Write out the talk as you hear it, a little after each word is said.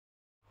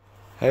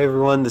Hey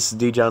everyone, this is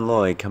D. John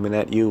Loy coming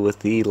at you with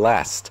the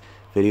last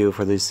video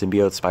for the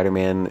Symbiote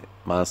Spider-Man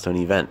Milestone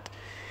Event.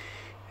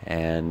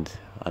 And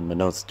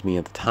unbeknownst to me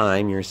at the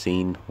time, you're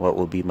seeing what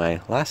will be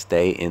my last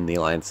day in the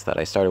alliance that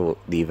I started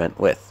the event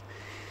with.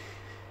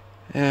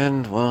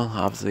 And, well,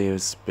 obviously I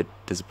was a bit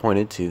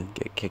disappointed to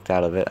get kicked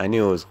out of it. I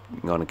knew it was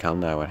going to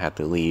come, that I would have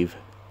to leave,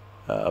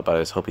 but I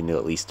was hoping to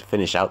at least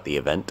finish out the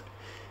event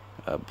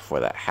before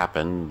that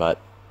happened, but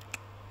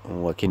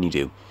what can you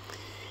do?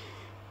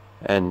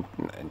 And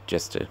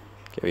just to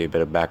give you a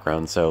bit of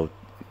background, so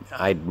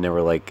I'd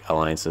never like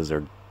alliances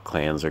or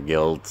clans or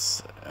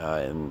guilds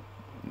in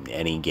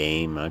any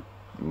game. I'm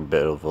a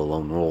bit of a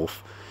lone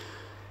wolf.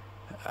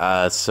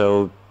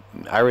 So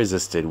I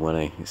resisted when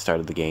I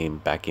started the game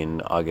back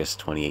in August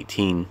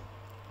 2018.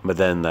 But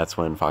then that's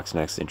when Fox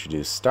Next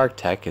introduced Stark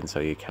Tech, and so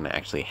you kind of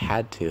actually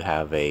had to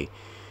have a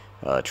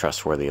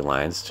trustworthy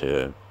alliance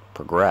to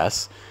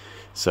progress.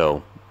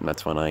 So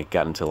that's when I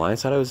got into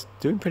alliance that I was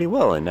doing pretty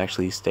well and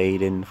actually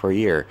stayed in for a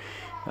year.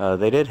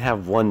 They did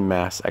have one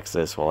mass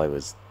exodus while I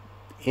was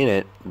in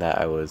it that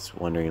I was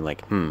wondering,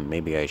 like,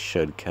 maybe I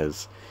should,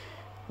 because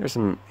there's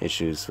some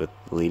issues with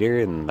the leader,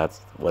 and that's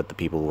what the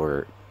people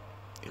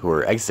who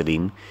were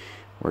exiting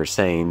were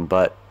saying.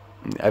 But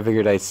I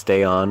figured I'd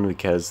stay on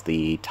because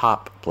the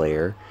top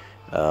player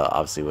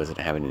obviously wasn't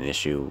having an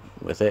issue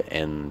with it,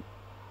 and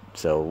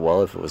so,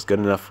 well, if it was good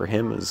enough for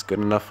him, it was good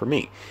enough for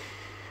me.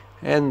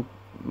 And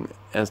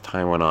as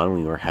time went on,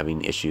 we were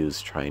having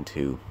issues trying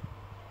to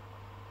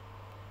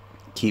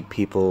keep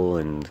people,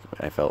 and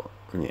I felt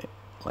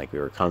like we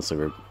were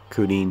constantly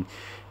recruiting,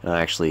 and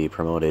I actually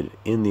promoted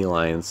in the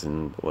alliance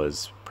and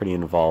was pretty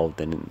involved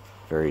in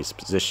various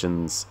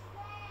positions,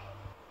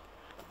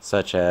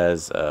 such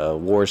as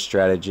war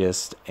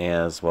strategist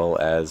as well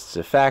as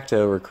de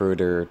facto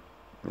recruiter.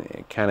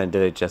 Kind of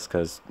did it just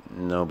because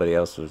nobody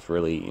else was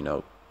really,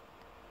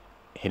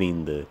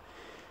 hitting the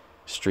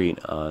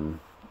street on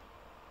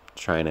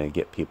trying to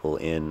get people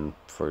in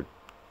for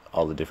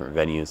all the different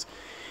venues.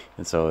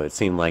 And so it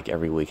seemed like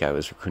every week I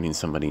was recruiting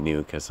somebody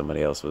new because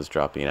somebody else was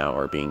dropping out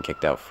or being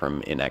kicked out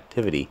from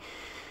inactivity.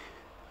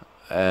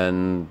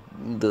 And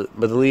but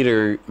the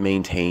leader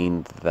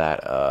maintained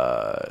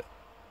that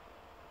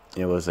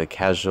it was a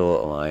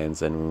casual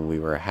alliance, and we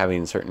were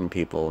having certain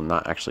people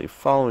not actually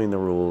following the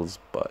rules,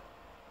 but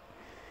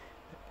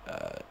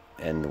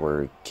and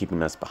were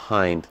keeping us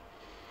behind.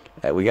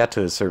 We got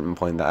to a certain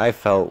point that I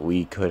felt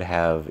we could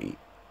have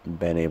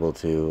been able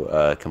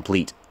to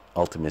complete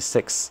Ultimus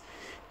 6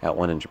 at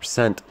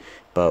 100%,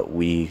 but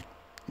we,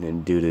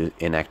 due to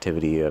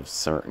inactivity of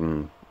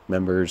certain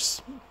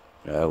members,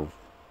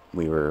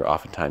 we were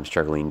oftentimes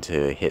struggling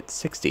to hit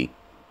 60.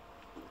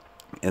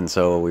 And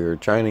so we were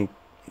trying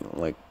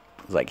to,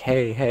 like,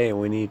 hey,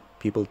 we need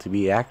people to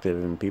be active,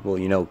 and people,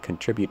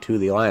 contribute to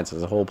the alliance.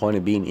 That's the whole point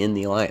of being in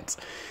the alliance.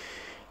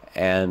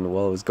 And,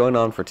 well, it was going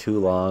on for too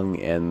long,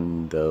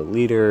 and the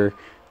leader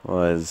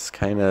was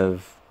kind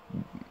of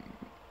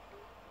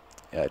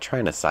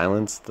trying to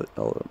silence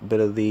a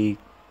bit of the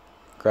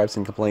gripes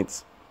and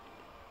complaints.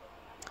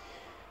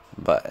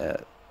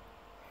 But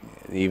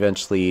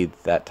eventually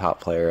that top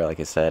player, like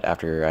I said,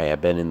 after I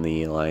had been in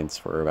the alliance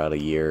for about a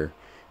year,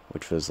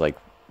 which was like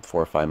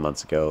 4 or 5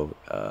 months ago,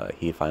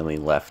 he finally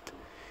left,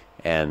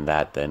 and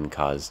that then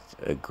caused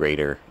a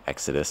greater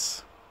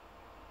exodus,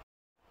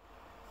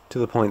 to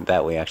the point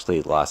that we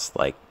actually lost,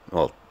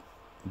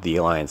 the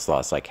alliance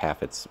lost like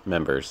half its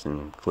members,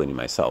 including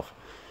myself.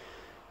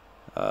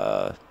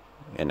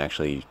 And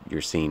actually,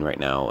 you're seeing right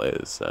now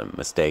is a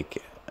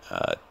mistake.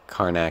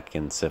 Karnak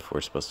and Sif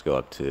were supposed to go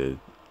up to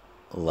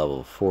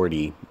level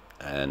 40,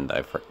 and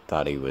I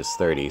thought he was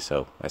 30,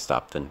 so I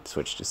stopped and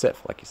switched to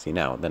Sif, like you see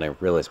now. Then I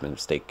realized my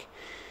mistake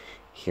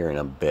here in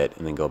a bit,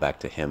 and then go back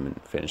to him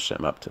and finish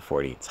him up to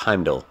 40. It's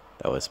Heimdall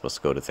that was supposed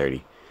to go to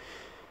 30.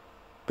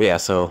 But yeah,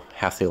 so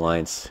half the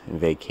alliance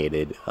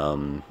vacated.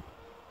 I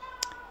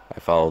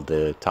followed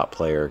the top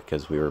player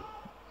because we were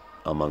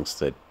amongst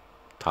the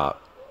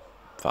top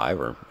 5,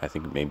 or I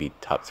think maybe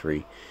top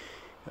 3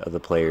 of the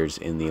players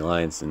in the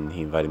alliance, and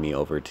he invited me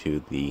over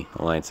to the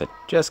alliance that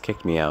just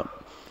kicked me out,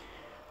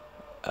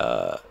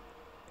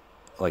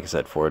 like I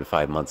said, 4 to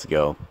 5 months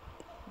ago.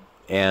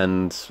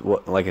 And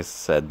like I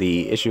said,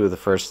 the issue with the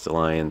first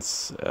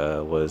alliance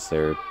was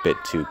they're a bit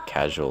too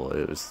casual.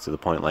 It was to the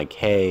point like,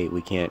 hey,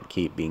 we can't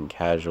keep being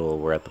casual.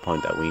 We're at the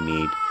point that we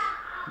need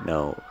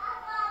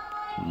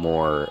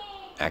more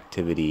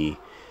activity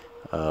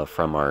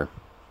from our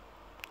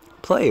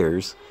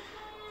players,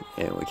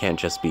 and we can't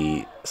just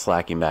be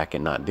slacking back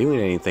and not doing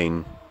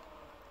anything.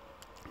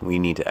 We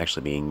need to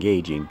actually be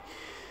engaging.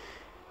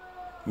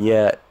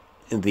 Yet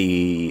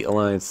the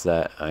alliance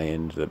that I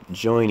ended up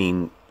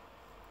joining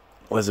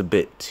was a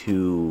bit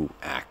too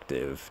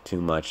active,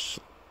 too much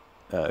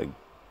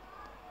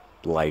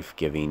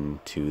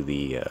life-giving to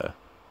the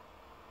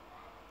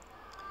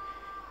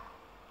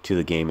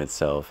game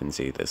itself. And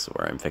see, this is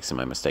where I'm fixing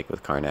my mistake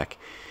with Karnak.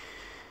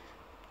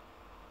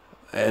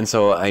 And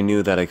so I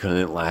knew that I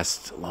couldn't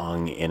last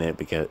long in it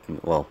because,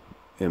 well,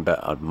 about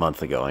a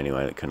month ago I knew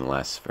I couldn't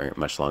last very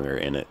much longer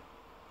in it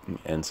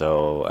And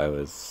so I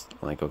was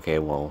like, okay,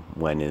 well,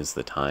 when is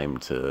the time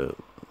to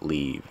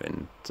leave?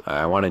 And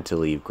I wanted to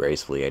leave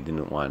gracefully. I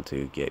didn't want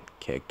to get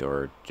kicked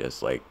or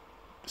just like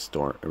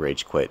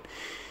rage quit.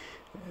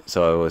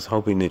 So I was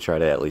hoping to try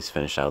to at least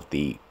finish out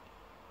the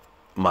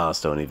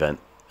milestone event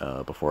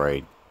before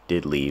I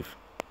did leave.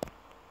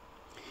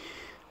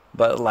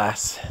 But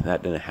alas,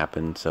 that didn't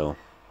happen. So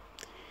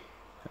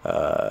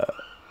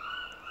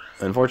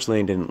unfortunately,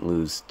 I didn't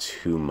lose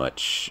too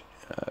much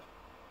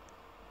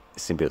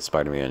symbiote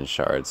Spider-Man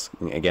shards.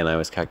 Again, I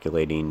was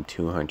calculating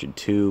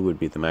 202 would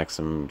be the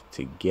maximum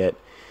to get.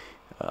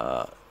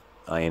 I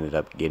ended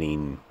up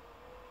getting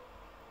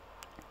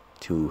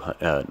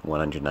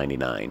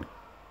 199.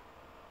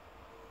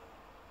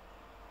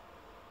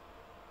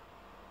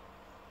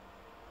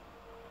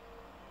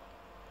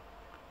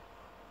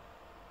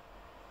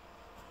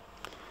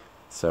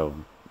 So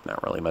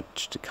not really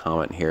much to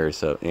comment here.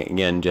 So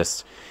again,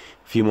 just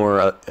a few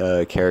more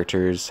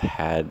characters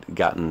had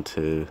gotten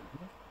to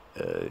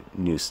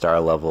new star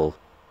level,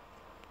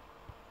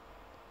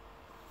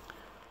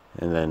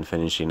 and then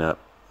finishing up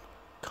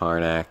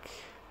Karnak,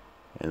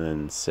 and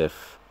then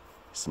Sif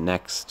is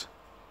next.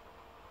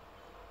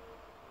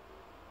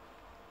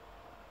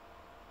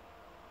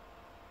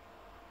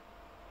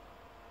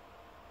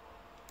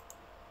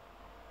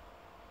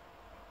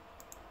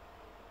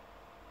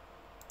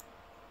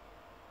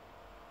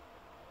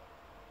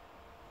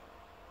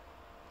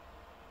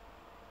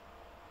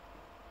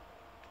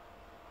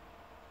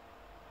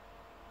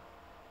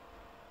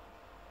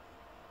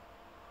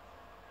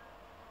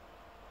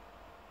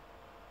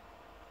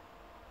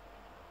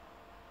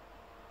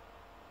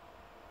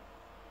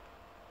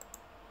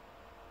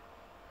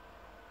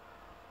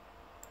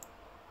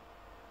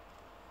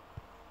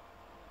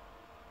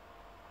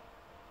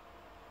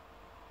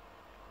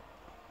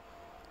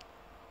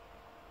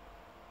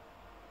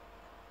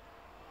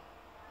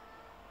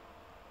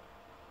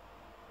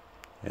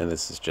 And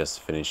this is just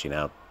finishing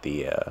out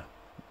the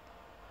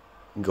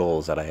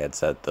goals that I had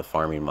set, the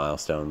farming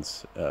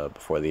milestones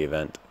before the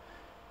event.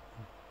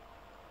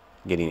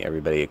 Getting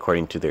everybody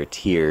according to their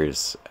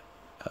tiers,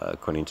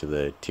 according to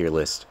the tier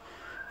list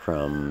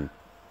from,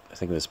 I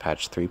think it was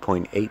patch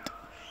 3.8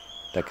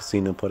 that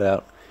Casino put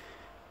out.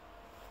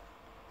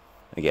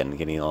 Again,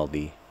 getting all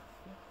the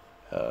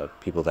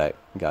people that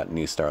got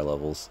new star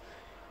levels.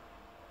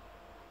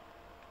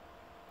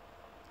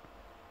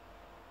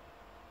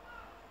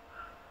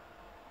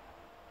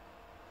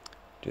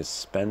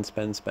 Just spend,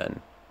 spend, spend.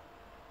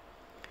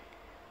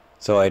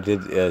 So I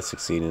did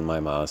succeed in my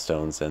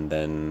milestones, and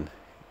then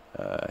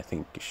I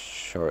think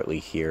shortly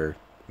here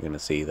you're going to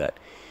see that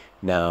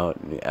now,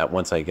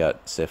 once I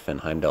got Sif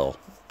and Heimdall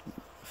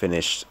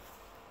finished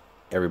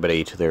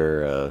everybody to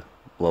their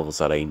levels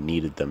that I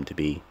needed them to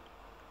be,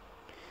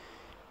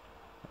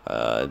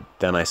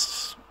 then I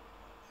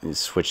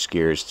switched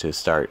gears to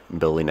start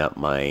building up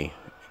my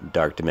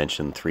Dark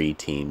Dimension 3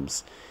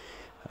 teams.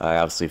 I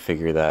obviously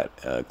figure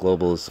that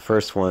Global is the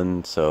first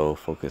one, so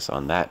focus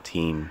on that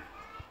team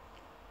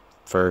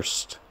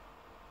first.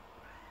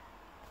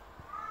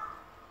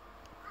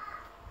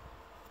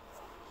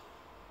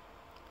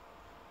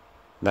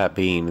 That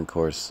being, of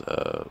course,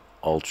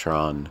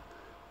 Ultron,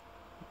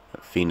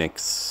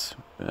 Phoenix,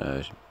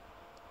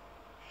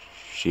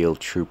 Shield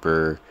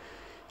Trooper,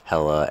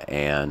 Hela,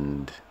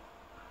 and,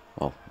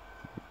 well,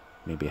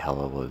 maybe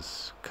Hela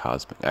was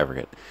Cosmic, I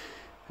forget,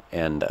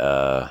 and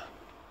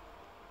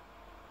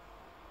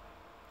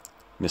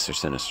Mr.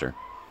 Sinister.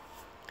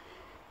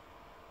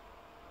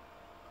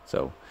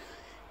 So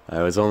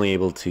I was only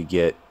able to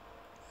get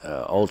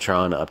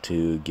Ultron up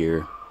to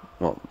gear,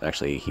 well,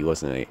 actually he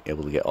wasn't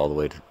able to get all the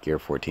way to gear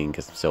 14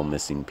 because I'm still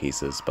missing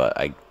pieces, but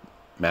I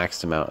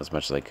maxed him out as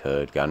much as I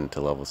could, got him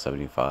to level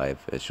 75,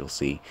 as you'll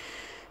see,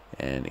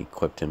 and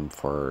equipped him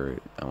for,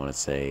 I want to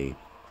say,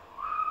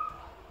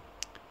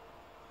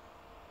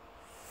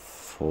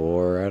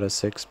 4 out of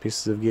 6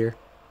 pieces of gear.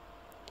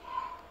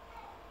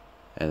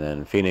 And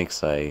then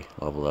Phoenix I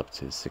leveled up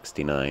to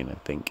 69, I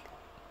think,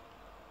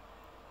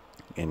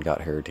 and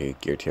got her to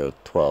gear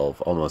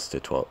 12, almost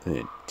to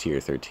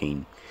tier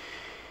 13.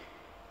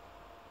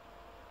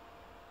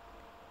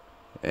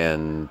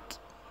 And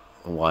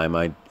why am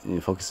I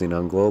focusing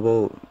on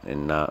global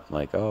and not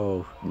like,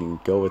 oh, you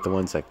go with the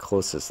ones that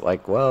closest?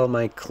 Like, well,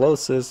 my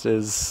closest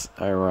is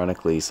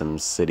ironically some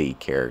city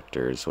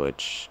characters,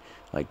 which,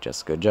 like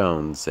Jessica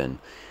Jones and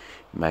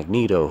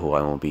Magneto, who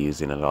I won't be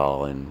using at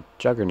all, and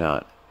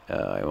Juggernaut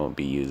I won't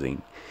be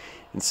using.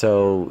 And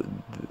so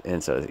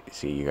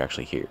see, you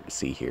actually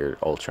see here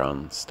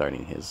Ultron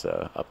starting his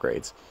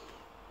upgrades.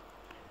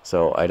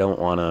 So I don't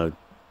want to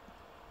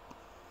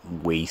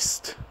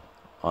waste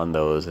on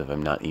those if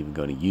I'm not even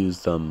going to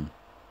use them.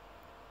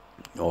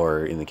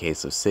 Or in the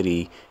case of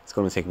City, it's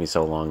going to take me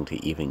so long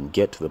to even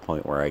get to the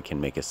point where I can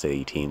make a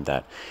City team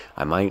that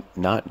I might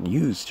not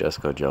use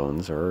Jessica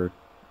Jones or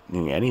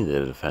any of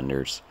the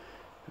Defenders,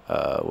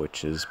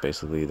 which is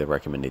basically the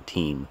recommended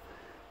team.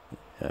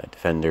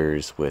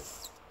 Defenders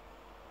with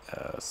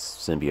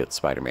symbiote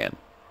Spider-Man.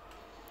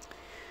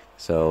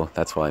 So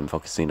that's why I'm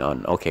focusing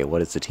on, okay,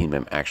 what is the team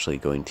I'm actually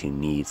going to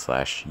need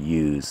 /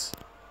 use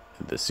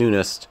the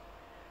soonest,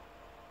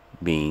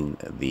 being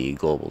the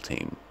global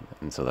team.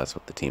 And so that's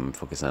what the team I'm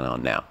focusing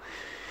on now.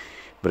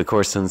 But of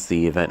course, since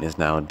the event is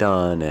now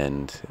done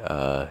and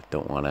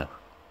don't want to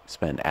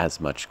spend as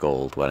much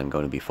gold, what I'm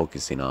going to be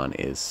focusing on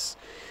is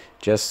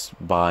just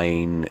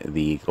buying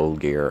the gold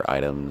gear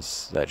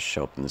items that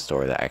show up in the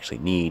store that I actually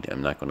need.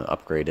 I'm not going to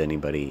upgrade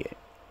anybody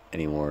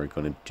anymore. I'm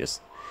going to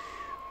just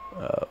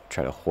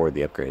try to hoard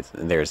the upgrades.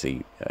 And there's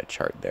a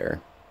chart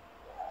there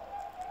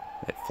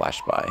that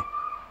flashed by.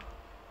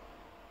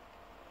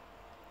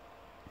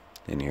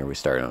 And here we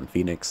start on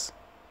Phoenix.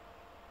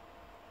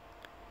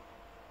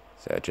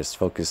 So just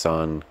focus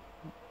on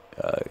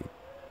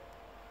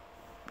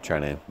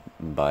trying to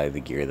buy the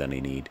gear that I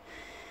need.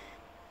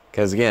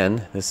 Because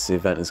again, this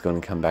event is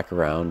going to come back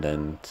around,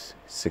 and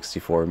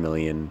 64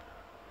 million,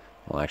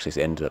 well,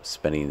 actually ended up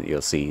spending,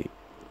 you'll see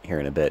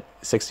here in a bit,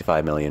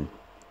 65 million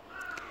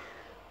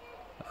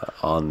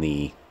on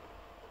the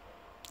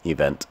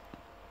event.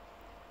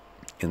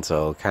 And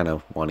so kind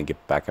of want to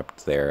get back up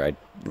to there. I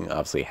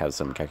obviously have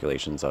some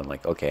calculations on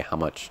like, okay, how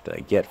much did I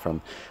get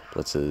from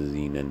blitzes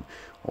and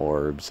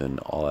orbs and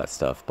all that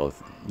stuff,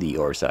 both the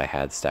orbs that I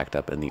had stacked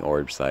up and the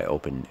orbs that I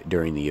opened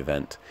during the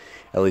event,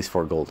 at least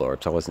 4 gold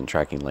orbs. I wasn't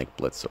tracking like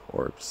blitz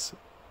orbs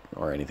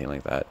or anything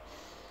like that.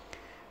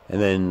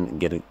 And then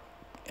get an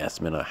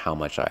estimate of how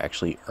much I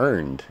actually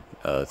earned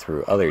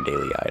through other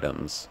daily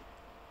items.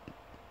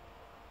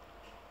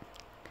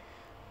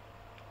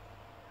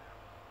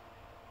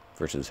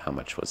 Versus how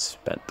much was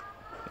spent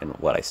and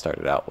what I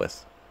started out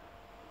with.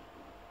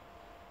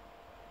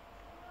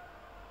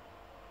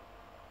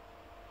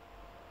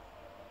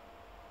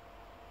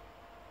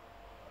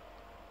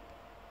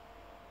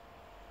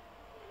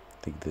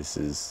 I think this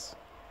is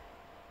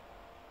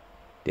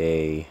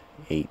day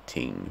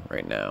 18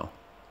 right now.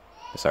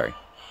 Sorry,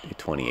 day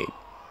 28.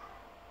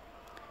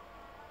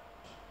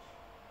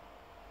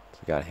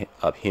 So I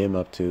got him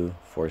up to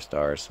 4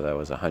 stars, so that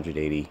was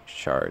 180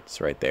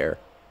 shards right there.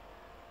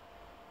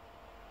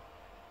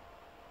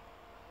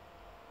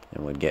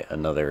 And would get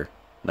another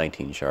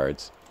 19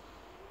 shards,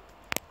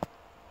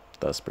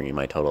 thus bringing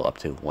my total up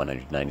to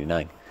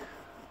 199.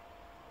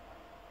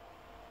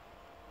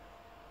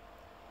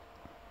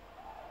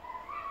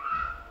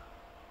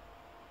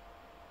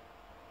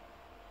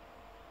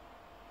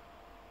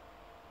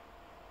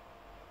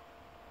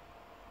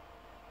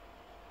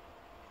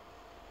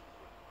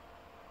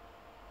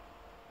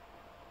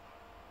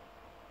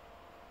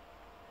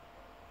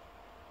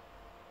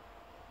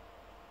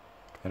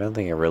 I don't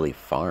think I really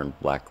farmed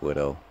Black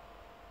Widow,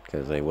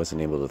 because I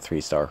wasn't able to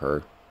 3-star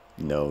her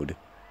node.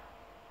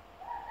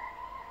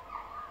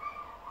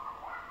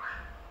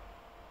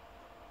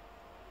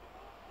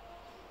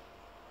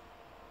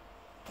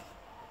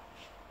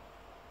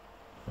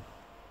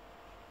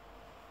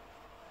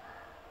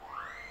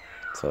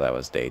 So that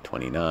was day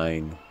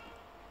 29.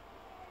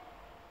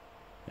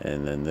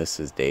 And then this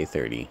is day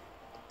 30,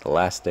 the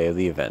last day of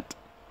the event.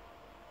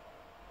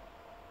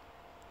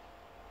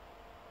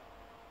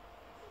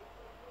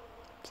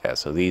 Yeah,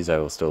 so these I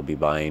will still be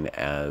buying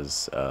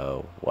as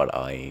what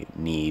I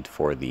need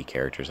for the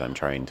characters I'm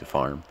trying to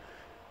farm.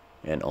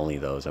 And only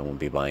those. I won't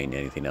be buying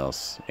anything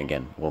else.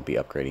 Again, won't be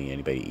upgrading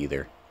anybody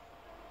either.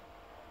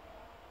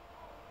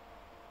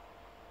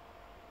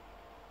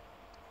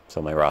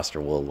 So my roster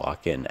will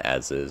lock in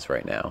as is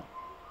right now.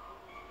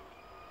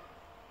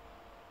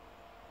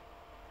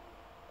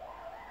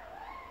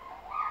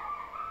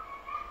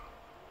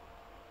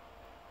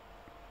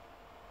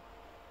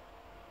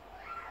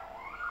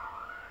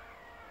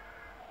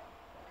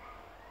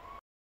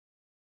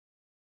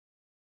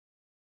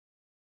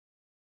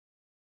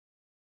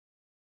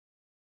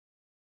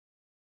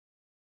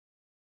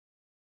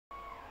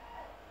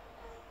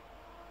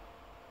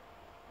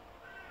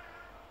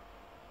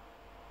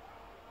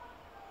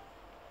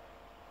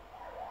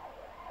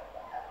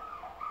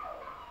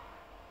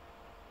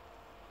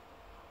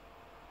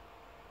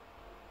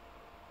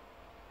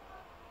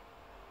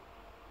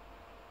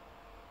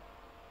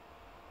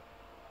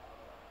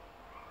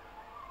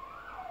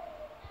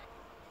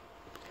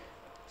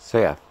 So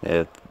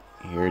yeah,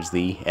 here's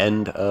the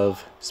end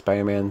of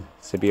Spider-Man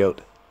Symbiote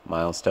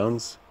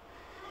Milestones.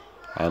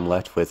 I'm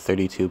left with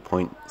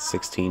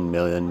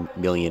 32.16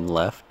 million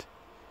left.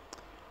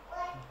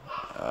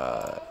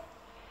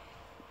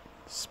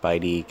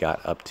 Spidey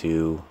got up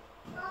to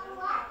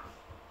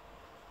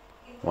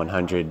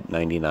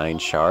 199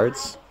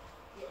 shards.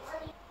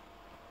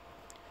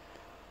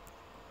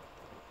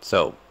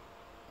 So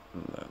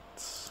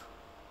that's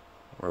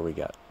where we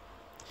got.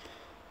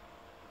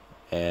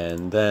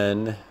 And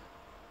then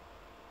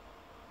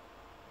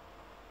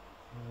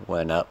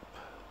went up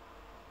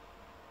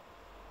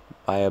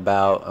by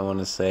about, I want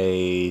to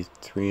say,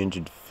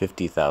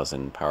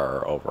 350,000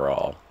 power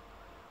overall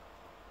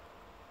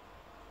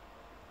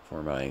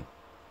for my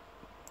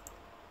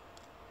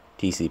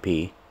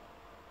TCP.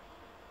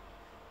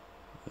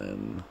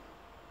 Then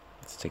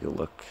let's take a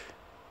look.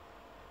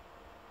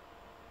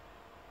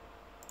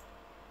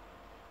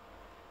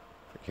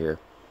 here.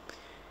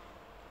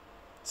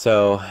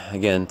 So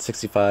again,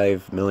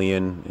 65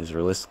 million is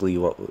realistically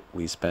what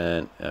we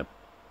spent,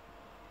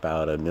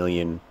 about $1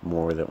 million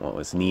more than what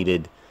was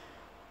needed,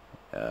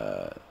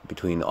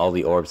 between all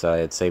the orbs that I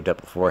had saved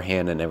up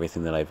beforehand and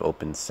everything that I've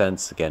opened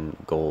since. Again,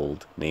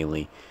 gold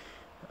mainly,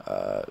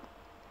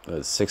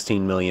 was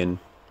 16 million.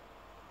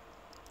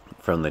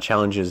 From the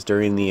challenges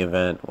during the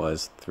event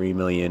was 3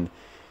 million.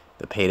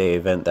 The payday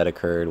event that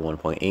occurred,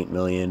 1.8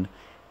 million,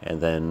 and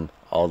then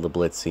all the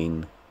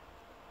blitzing,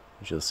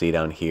 which you'll see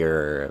down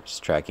here. I was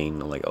tracking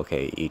like,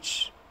 okay,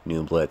 each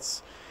new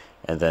blitz,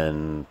 and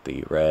then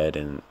the red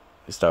and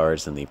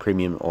stars and the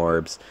premium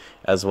orbs,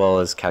 as well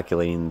as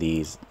calculating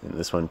these.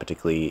 This one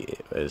particularly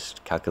is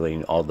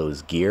calculating all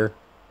those gear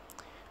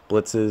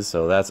blitzes,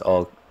 so that's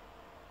all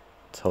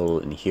total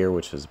in here,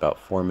 which is about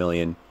 4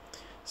 million.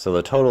 So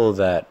the total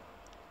that,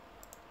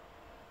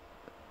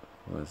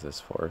 what is this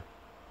for?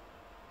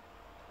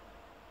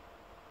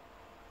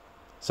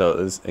 So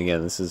this,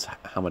 again, this is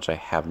how much I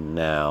have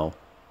now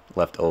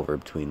left over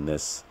between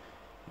this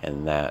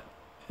and that.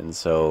 And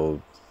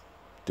so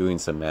doing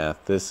some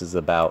math, this is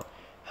about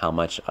how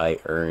much I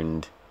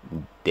earned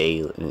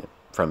daily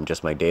from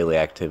just my daily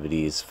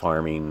activities,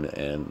 farming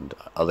and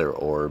other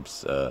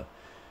orbs,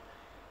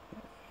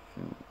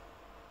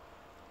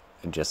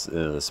 and just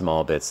the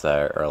small bits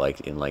that are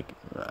like in, like,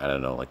 I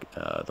don't know, like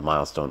the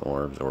milestone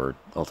orbs or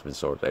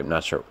ultimate orbs. I'm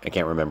not sure, I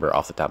can't remember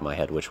off the top of my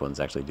head which ones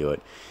actually do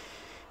it.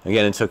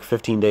 Again, it took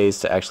 15 days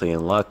to actually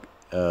unlock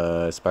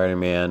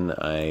Spider-Man.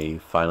 I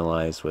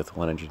finalized with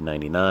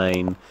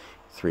 199,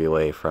 3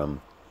 away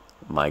from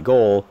my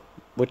goal,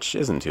 which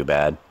isn't too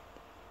bad.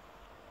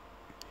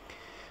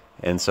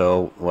 And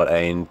so what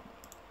I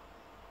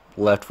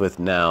left with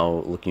now,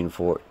 looking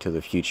forward to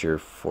the future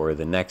for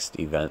the next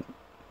event,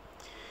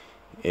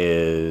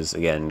 is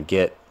again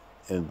get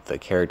the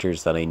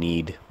characters that I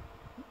need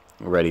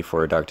ready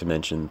for Dark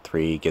Dimension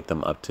 3, get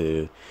them up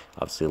to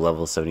obviously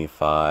level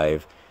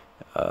 75,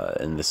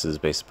 and this is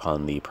based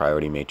upon the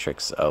priority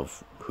matrix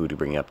of who to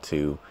bring up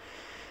to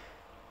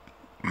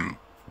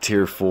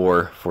tier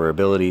 4 for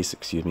abilities,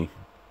 excuse me,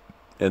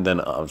 and then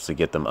obviously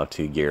get them up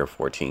to gear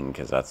 14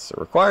 because that's a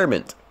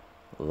requirement.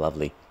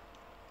 Lovely.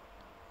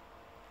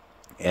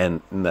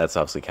 And that's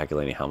obviously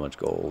calculating how much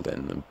gold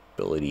and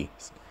ability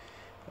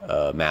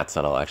mats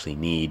that I'll actually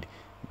need,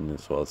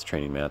 as well as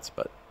training mats,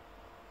 but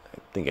I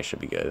think I should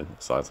be good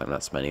as long as I'm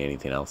not spending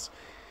anything else.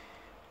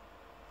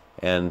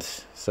 And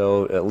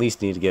so at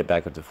least need to get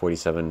back up to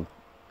 47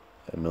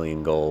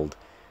 million gold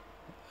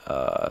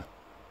to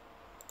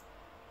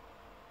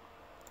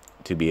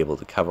be able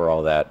to cover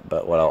all that.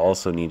 But what I'll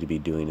also need to be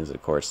doing is,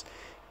 of course,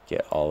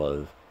 get all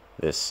of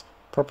this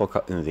purple,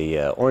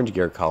 the orange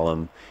gear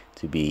column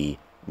to be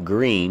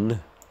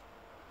green.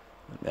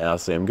 Now,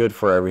 so I'm good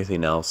for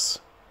everything else,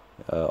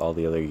 all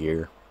the other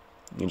gear.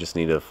 You just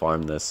need to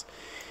farm this.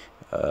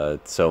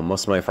 So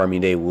most of my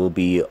farming day will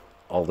be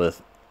all the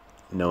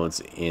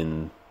nodes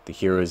in the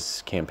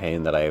heroes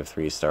campaign that I have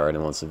 3-star,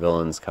 and once the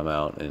villains come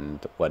out and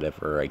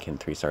whatever I can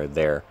 3-star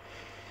there.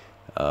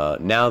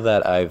 Now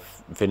that I've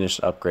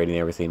finished upgrading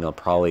everything, I'll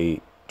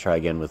probably try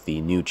again with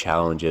the new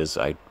challenges.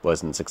 I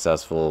wasn't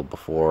successful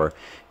before,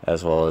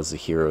 as well as the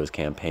heroes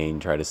campaign,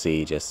 try to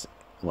see just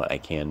what I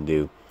can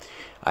do.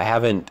 I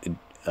haven't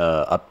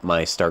upped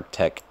my Stark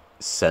Tech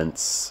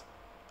since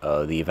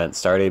the event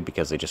started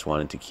because I just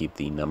wanted to keep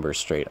the numbers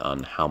straight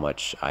on how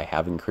much I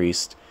have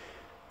increased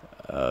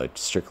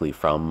strictly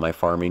from my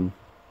farming.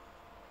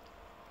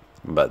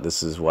 But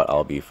this is what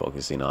I'll be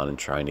focusing on and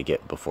trying to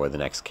get before the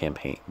next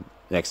campaign,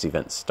 next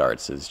event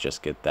starts, is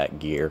just get that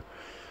gear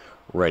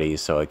ready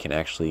so I can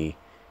actually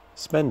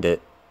spend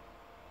it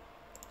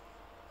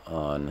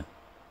on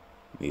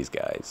these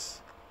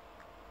guys.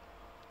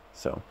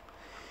 So,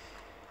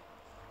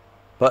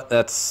 but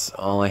that's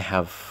all I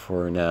have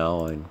for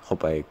now. I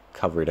hope I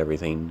covered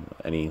everything,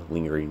 any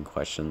lingering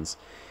questions.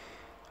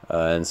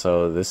 And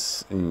so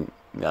this,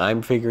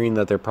 I'm figuring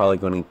that they're probably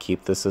going to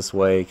keep this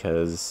way,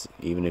 because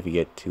even if you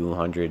get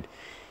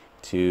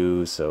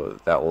 202, so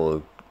that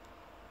will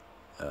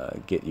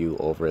get you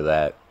over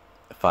that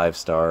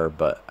 5-star,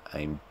 but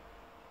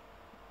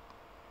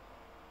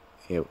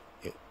it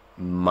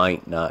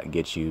might not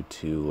get you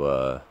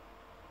to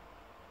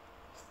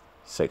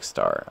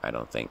 6-star, I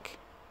don't think.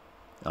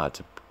 I'll have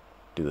to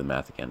do the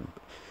math again,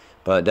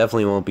 but it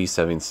definitely won't be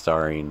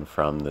 7-starring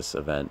from this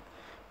event.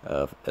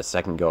 A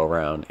second go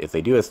around. If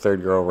they do a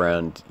third go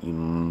around,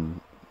 no,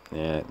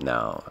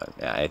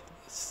 I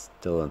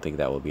still don't think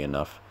that will be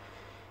enough,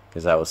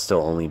 because that will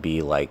still only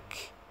be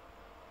like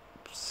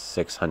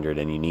 600,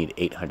 and you need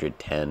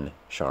 810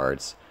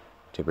 shards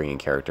to bring a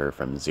character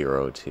from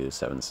 0 to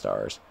 7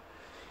 stars.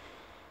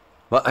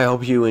 Well, I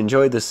hope you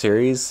enjoyed this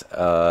series.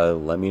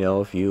 Let me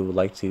know if you would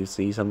like to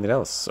see something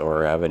else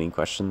or have any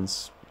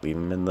questions. Leave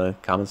them in the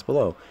comments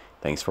below.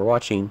 Thanks for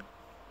watching.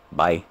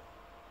 Bye.